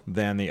profitable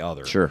than the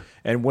other. Sure.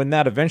 And when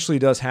that eventually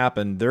does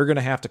happen, they're going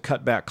to have to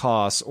cut back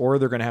costs, or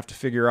they're going to have to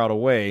figure out a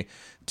way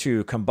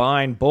to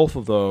combine both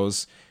of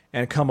those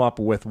and come up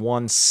with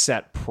one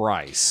set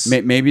price.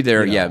 Maybe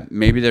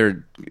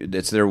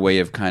it's their way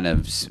of kind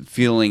of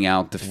feeling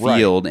out the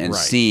field and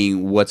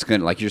seeing what's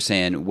going to, like you're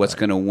saying, what's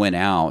going to win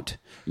out.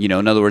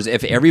 In other words,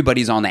 if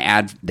everybody's on the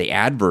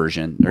ad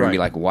version, they're going to be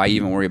like, why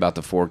even worry about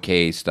the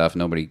 4K stuff?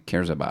 Nobody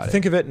cares about it.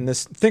 Think of it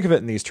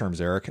in these terms,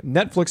 Eric.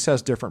 Netflix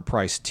has different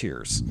price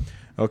tiers.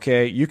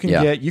 Okay, you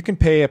can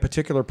pay a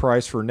particular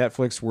price for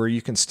Netflix where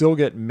you can still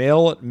get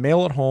mail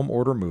at home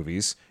order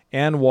movies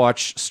and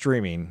watch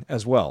streaming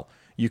as well.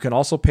 You can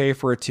also pay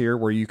for a tier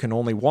where you can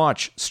only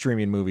watch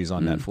streaming movies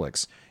on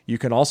Netflix. You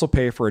can also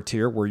pay for a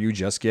tier where you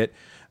just get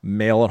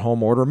mail at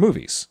home order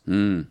movies.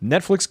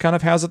 Netflix kind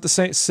of has it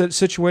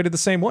situated the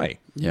same way.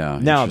 Yeah.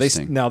 Now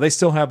they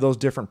still have those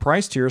different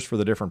price tiers for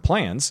the different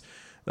plans.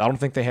 I don't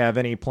think they have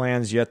any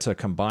plans yet to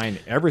combine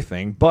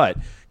everything, but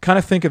kind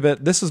of think of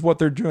it, this is what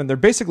they're doing. They're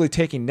basically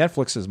taking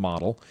Netflix's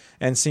model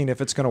and seeing if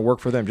it's going to work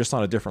for them, just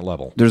on a different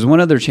level. There's one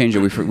other change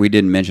that we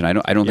didn't mention. I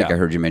don't think I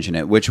heard you mention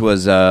it, which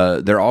was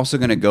they're also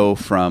going to go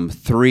from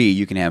 3.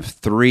 You can have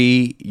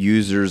 3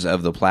 users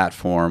of the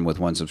platform with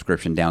one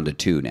subscription down to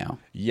 2 now.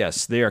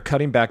 Yes, they are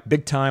cutting back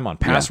big time on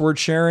password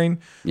sharing.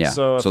 Yeah,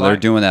 so they're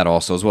doing that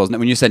also as well.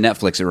 When you said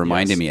Netflix, it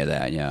reminded me of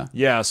that. Yeah.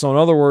 Yeah. So in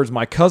other words,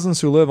 my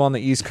cousins who live on the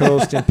East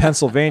Coast in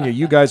Pennsylvania,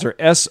 you guys are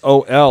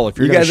SOL if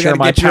you're going to share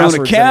my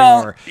passwords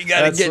anymore. You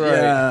got to get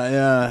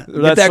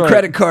get that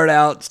credit card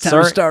out. It's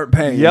time to start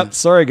paying. Yep.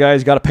 Sorry,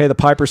 guys. Got to pay the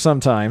piper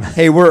sometime.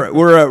 Hey, we're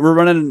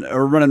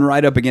running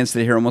right up against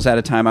it here. Almost out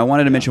of time. I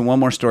wanted to mention one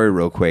more story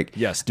real quick.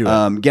 Yes, do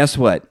it. Guess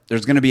what?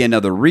 There's going to be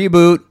another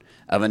reboot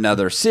of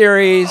another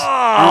series.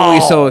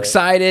 Aren't we so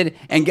excited?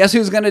 And guess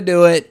who's going to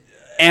do it?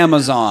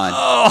 Amazon.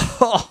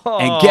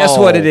 And guess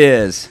what it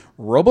is?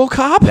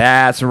 RoboCop?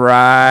 That's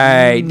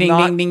right. Ding,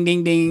 Not- ding, ding,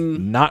 ding,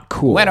 ding. Not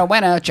cool.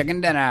 Winner,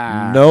 chicken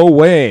dinner. No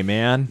way,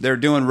 man. They're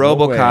doing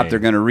RoboCop. way. They're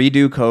going to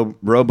redo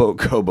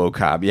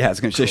Robocop. Yeah,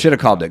 they should have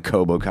called it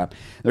Cobocop.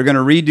 They're going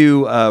to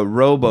redo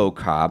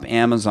RoboCop.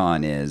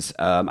 Amazon is.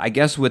 I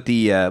guess with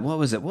the what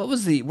was it?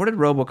 Where did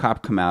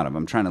RoboCop come out of?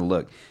 I'm trying to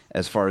look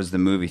as far as the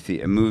movie.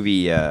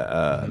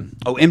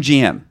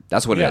 MGM.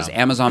 That's what it is.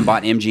 Amazon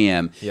bought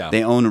MGM. Yeah.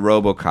 They own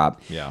RoboCop.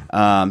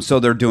 Yeah. So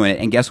they're doing it,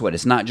 and guess what?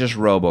 It's not just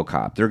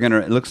RoboCop. They're gonna.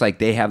 It looks like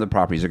they have the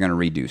properties. They're going to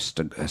redo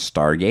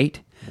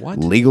Stargate. What?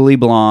 Legally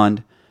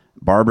Blonde.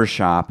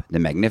 Barbershop, The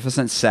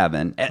Magnificent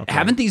Seven.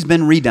 Haven't these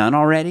been redone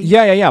already?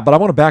 Yeah. But I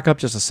want to back up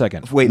just a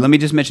second. Wait, let me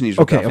just mention these.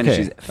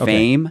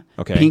 Fame,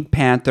 Pink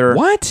Panther,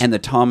 What? and The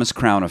Thomas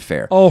Crown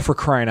Affair. Oh, for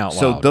crying out loud.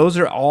 So those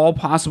are all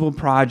possible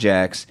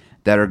projects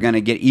that are going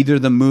to get either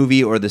the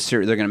movie or the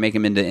series. They're going to make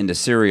them into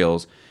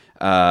serials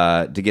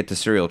to get the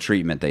serial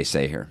treatment, they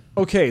say here.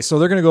 Okay, so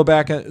they're going to go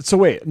back. So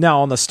wait, now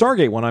on the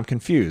Stargate one, I'm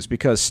confused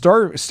because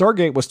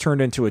Stargate was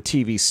turned into a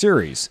TV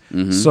series.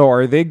 Mm-hmm. So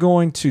are they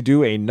going to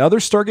do another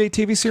Stargate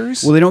TV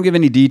series? Well, they don't give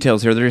any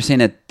details here. They're just saying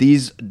that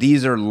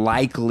these are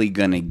likely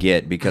going to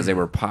get because they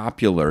were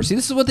popular. See,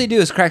 this is what they do.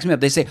 This cracks me up.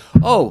 They say,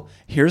 "Oh,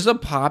 here's a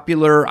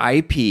popular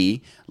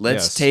IP.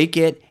 Let's take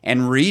it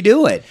and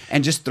redo it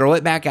and just throw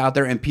it back out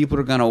there, and people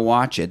are going to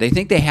watch it." They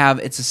think they have.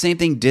 It's the same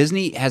thing.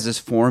 Disney has this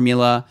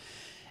formula.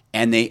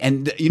 And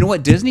you know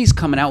what? Disney's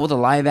coming out with a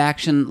live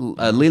action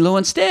Lilo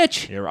and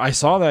Stitch. Yeah, I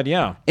saw that.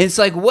 Yeah, It's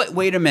like, what?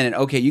 Wait a minute.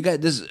 Okay, you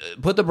got this.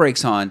 Put the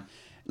brakes on.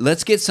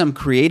 Let's get some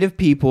creative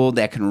people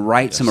that can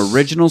write some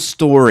original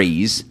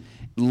stories.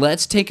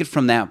 Let's take it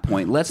from that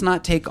point. Let's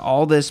not take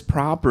all this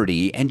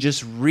property and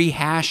just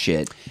rehash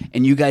it.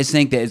 And you guys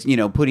think that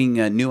putting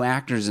new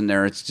actors in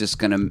there, it's just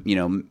going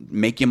to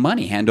make you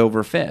money hand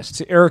over fist.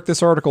 See, Eric,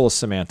 this article is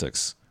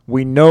semantics.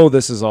 We know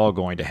this is all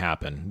going to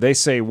happen. They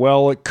say,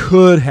 well, it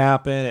could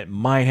happen. It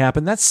might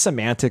happen. That's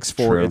semantics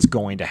for True. It's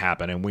going to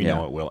happen, and we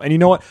know it will. And you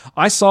know what?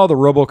 I saw the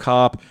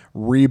RoboCop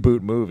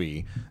reboot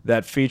movie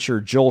that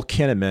featured Joel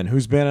Kinnaman,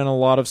 who's been in a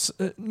lot of,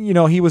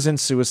 he was in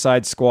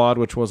Suicide Squad,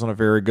 which wasn't a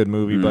very good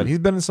movie, but he's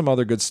been in some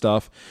other good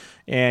stuff.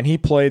 And he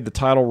played the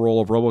title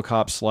role of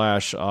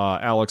RoboCop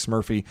 / Alex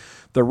Murphy.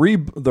 The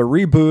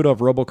reboot of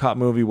RoboCop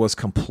movie was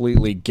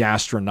completely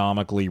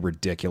gastronomically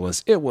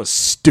ridiculous. It was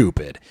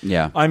stupid.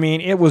 Yeah. I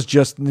mean, it was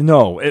just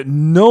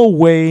no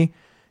way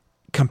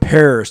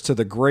compares to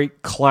the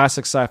great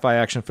classic sci-fi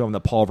action film that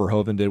Paul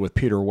Verhoeven did with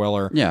Peter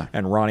Weller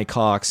and Ronnie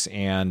Cox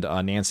and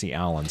Nancy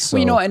Allen. So,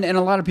 well, and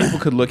a lot of people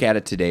could look at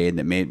it today and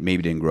that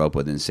maybe didn't grow up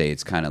with it and say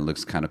it's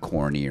looks kind of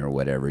corny or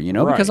whatever,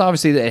 because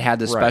obviously it had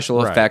the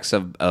special effects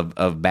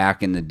of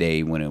back in the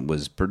day when it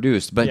was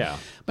produced. But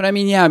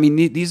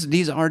these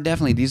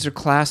are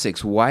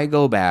classics. Why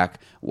go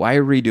back? Why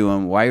redo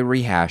them? Why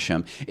rehash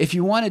them? If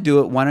you want to do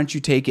it, why don't you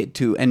take it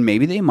to, and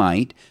maybe they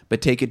might,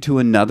 but take it to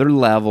another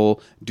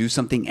level, do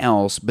something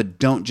else, but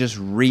don't just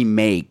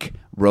remake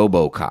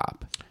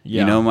RoboCop.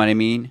 Yeah. You know what I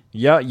mean?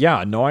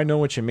 Yeah. No, I know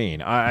what you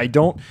mean. I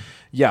don't.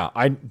 Yeah,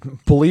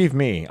 believe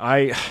me.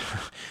 I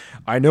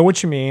know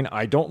what you mean.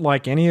 I don't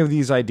like any of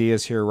these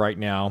ideas here right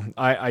now.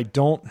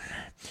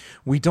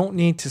 We don't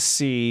need to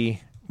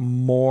see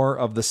more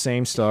of the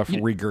same stuff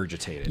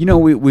regurgitated.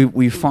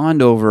 We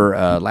fawned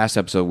over last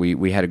episode.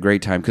 We had a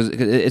great time because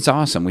it's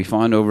awesome. We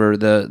fawned over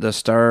the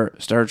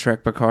Star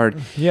Trek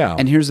Picard. Yeah.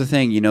 And here's the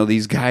thing.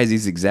 These guys,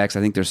 these execs,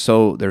 I think they're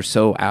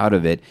so out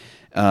of it.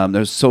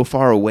 They're so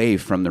far away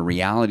from the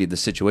reality of the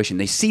situation.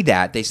 They see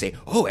that. They say,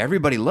 "Oh,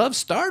 everybody loves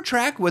Star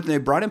Trek when they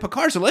brought in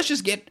Picard, so let's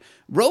just get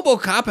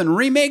RoboCop and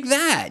remake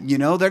that."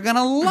 They're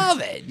gonna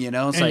love it. It's and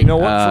like, you know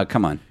what?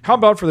 Come on. How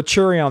about for the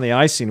cherry on the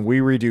icing, we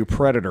redo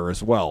Predator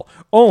as well?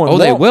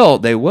 And they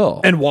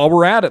will. And while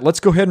we're at it, let's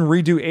go ahead and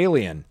redo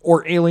Alien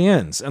or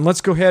Aliens, and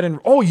let's go ahead and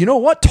you know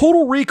what?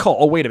 Total Recall.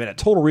 Oh, wait a minute.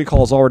 Total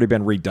Recall has already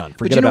been redone. Forget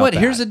but you know about what? that.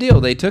 Here's the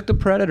deal. They took the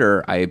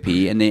Predator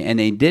IP and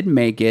they did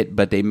make it,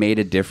 but they made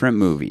a different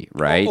movie,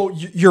 right? Oh,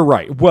 you're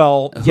right.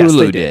 Well, yes,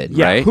 they did.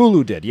 Yeah, right?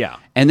 Hulu did. Yeah.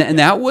 And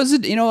that was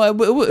it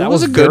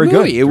was a good very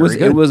movie.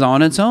 good. It was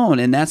on its own,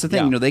 and that's the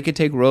thing. Yeah. They could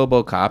take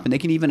RoboCop and they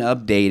can even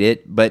update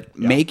it, but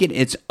make it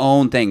its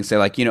own thing. Say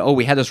like,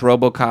 we had this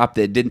RoboCop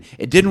that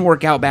didn't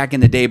work out back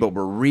in the day, but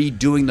we're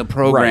redoing the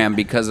program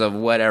because of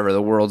whatever,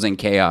 the world's in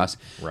chaos.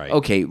 Right.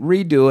 Okay,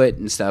 redo it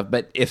and stuff.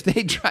 But if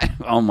they try,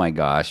 oh my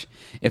gosh,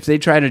 if they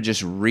try to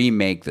just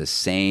remake the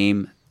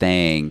same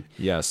thing,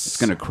 yes, it's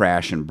going to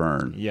crash and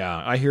burn.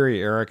 Yeah, I hear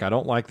you, Eric. I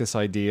don't like this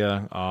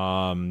idea.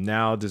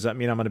 Now, does that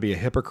mean I'm going to be a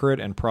hypocrite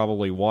and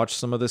probably watch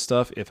some of this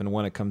stuff if and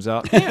when it comes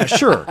out? Yeah,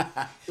 sure.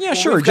 Yeah,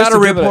 sure. We've got a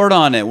report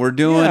on it. We're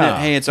doing it.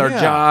 Hey, it's our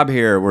job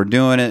here. We're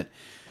doing it.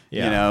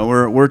 Yeah.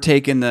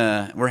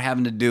 We're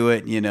having to do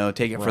it,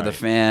 take it for the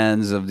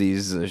fans of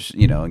these,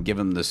 and give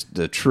them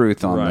the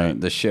truth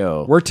on the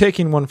show. We're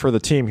taking one for the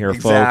team here,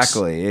 folks.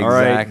 Exactly. All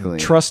right?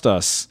 Trust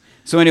us.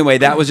 So anyway,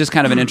 that was just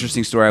kind of an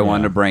interesting story I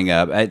wanted to bring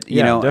up.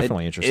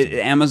 Definitely interesting.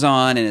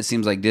 Amazon and it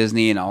seems like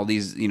Disney and all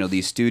these,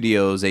 these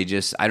studios,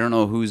 I don't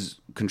know who's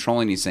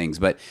controlling these things,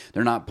 but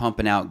they're not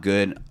pumping out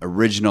good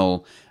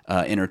original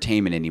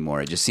entertainment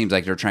anymore. It just seems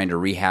like they're trying to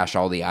rehash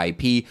all the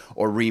IP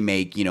or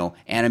remake,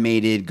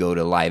 animated, go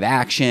to live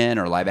action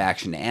or live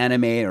action to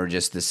animate or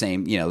just the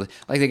same,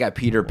 like they got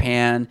Peter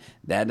Pan.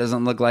 That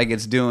doesn't look like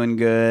it's doing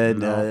good.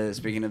 No.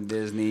 Speaking of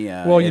Disney.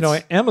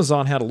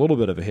 Amazon had a little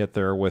bit of a hit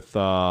there with the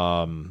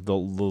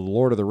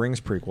Lord of the Rings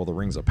prequel, The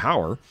Rings of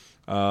Power.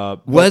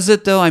 Was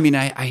it though? I mean,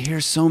 I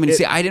hear so many.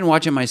 See, I didn't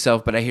watch it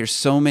myself, but I hear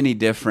so many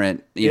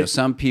different.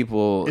 Some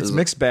people. It's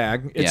mixed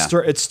bag.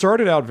 It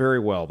started out very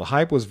well. The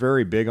hype was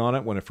very big on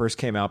it when it first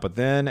came out, but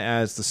then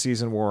as the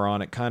season wore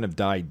on, it kind of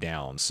died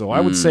down. So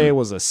I would say it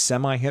was a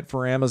semi-hit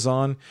for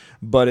Amazon,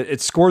 but it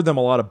scored them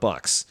a lot of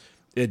bucks.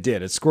 It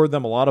did. It scored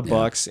them a lot of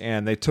bucks,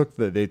 and they took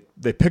they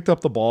picked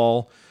up the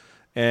ball.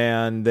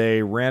 And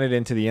they ran it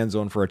into the end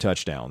zone for a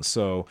touchdown.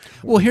 So,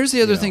 well, here's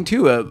the other thing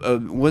too.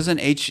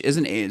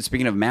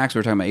 Speaking of Max, we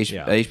were talking about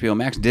HBO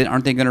Max.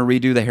 Aren't they going to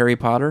redo the Harry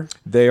Potter?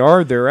 They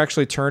are. They're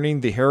actually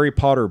turning the Harry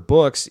Potter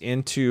books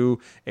into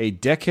a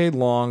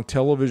decade-long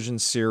television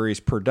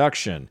series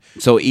production.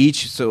 So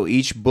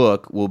each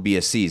book will be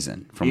a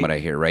season, from what I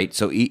hear, right?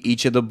 So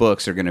each of the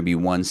books are going to be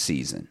one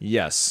season.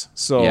 Yes.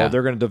 So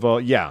they're going to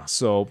develop. Yeah.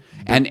 So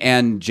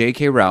and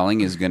J.K. Rowling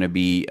is going to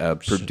be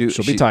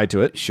She'll be tied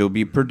to it. She'll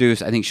be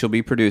produced. I think she'll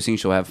be producing.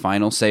 She'll have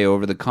final say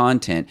over the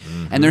content.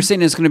 And they're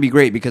saying it's going to be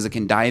great because it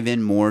can dive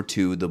in more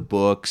to the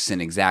books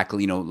and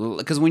exactly,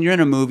 because when you're in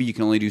a movie, you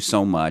can only do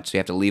so much. So you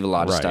have to leave a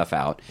lot of stuff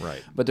out.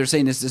 Right. But they're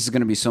saying this is going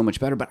to be so much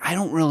better. But I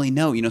don't really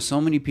know.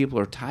 So many people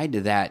are tied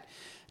to that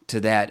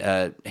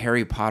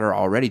Harry Potter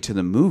already, to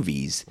the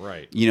movies.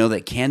 Right.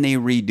 That can they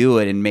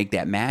redo it and make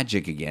that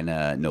magic again?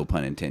 No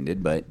pun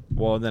intended. But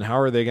then how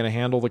are they going to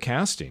handle the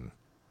casting?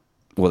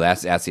 Well,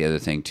 that's the other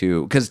thing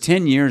too. Because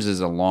 10 years is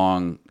a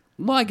long.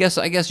 Well, I guess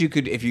you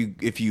could if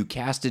you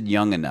casted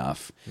young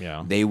enough,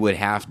 they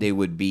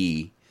would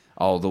be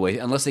all the way,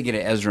 unless they get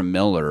an Ezra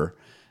Miller,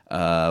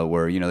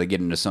 where they get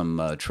into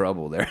some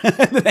trouble there.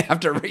 They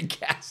have to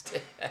recast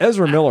it.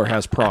 Ezra Miller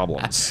has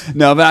problems.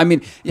 No, but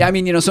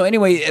so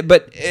anyway,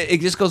 but it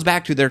just goes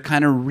back to they're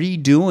kind of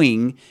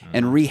redoing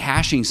and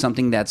rehashing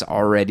something that's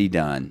already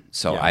done.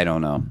 So I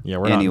don't know. Yeah,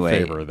 we're not in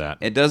favor of that.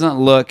 It doesn't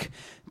look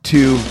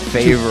too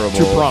favorable,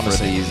 too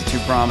promising. Too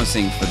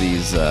promising for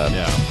these.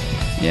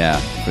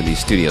 For these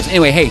studios.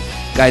 Anyway, hey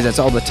guys, that's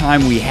all the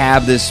time we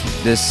have this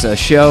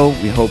show.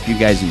 We hope you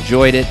guys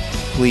enjoyed it.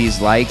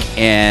 Please like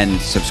and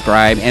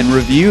subscribe and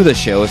review the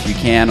show if you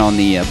can on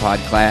the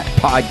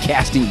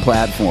podcasting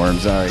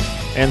platforms. All right.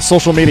 And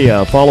social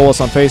media. Follow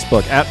us on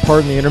Facebook at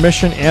Pardon the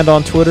Intermission and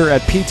on Twitter at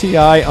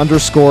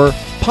PTI_podcast.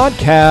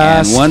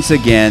 And once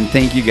again,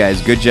 thank you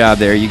guys. Good job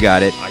there. You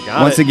got it. I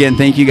got it. Once again,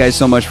 thank you guys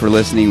so much for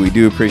listening. We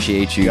do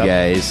appreciate you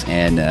guys,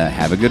 and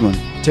have a good one.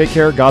 Take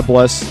care. God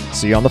bless.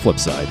 See you on the flip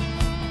side.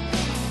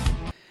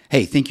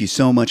 Hey, thank you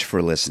so much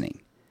for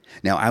listening.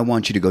 Now, I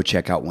want you to go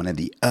check out one of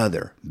the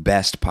other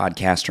best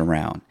podcasts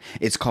around.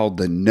 It's called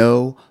the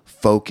No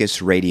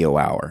Focus Radio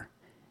Hour.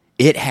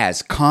 It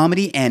has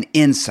comedy and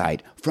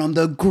insight from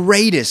the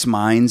greatest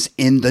minds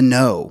in the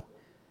know.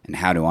 And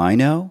how do I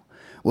know?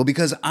 Well,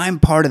 because I'm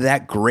part of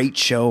that great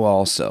show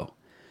also.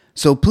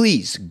 So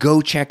please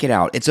go check it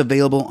out. It's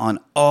available on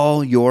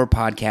all your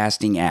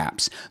podcasting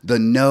apps. The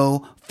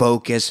No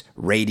Focus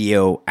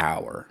Radio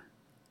Hour.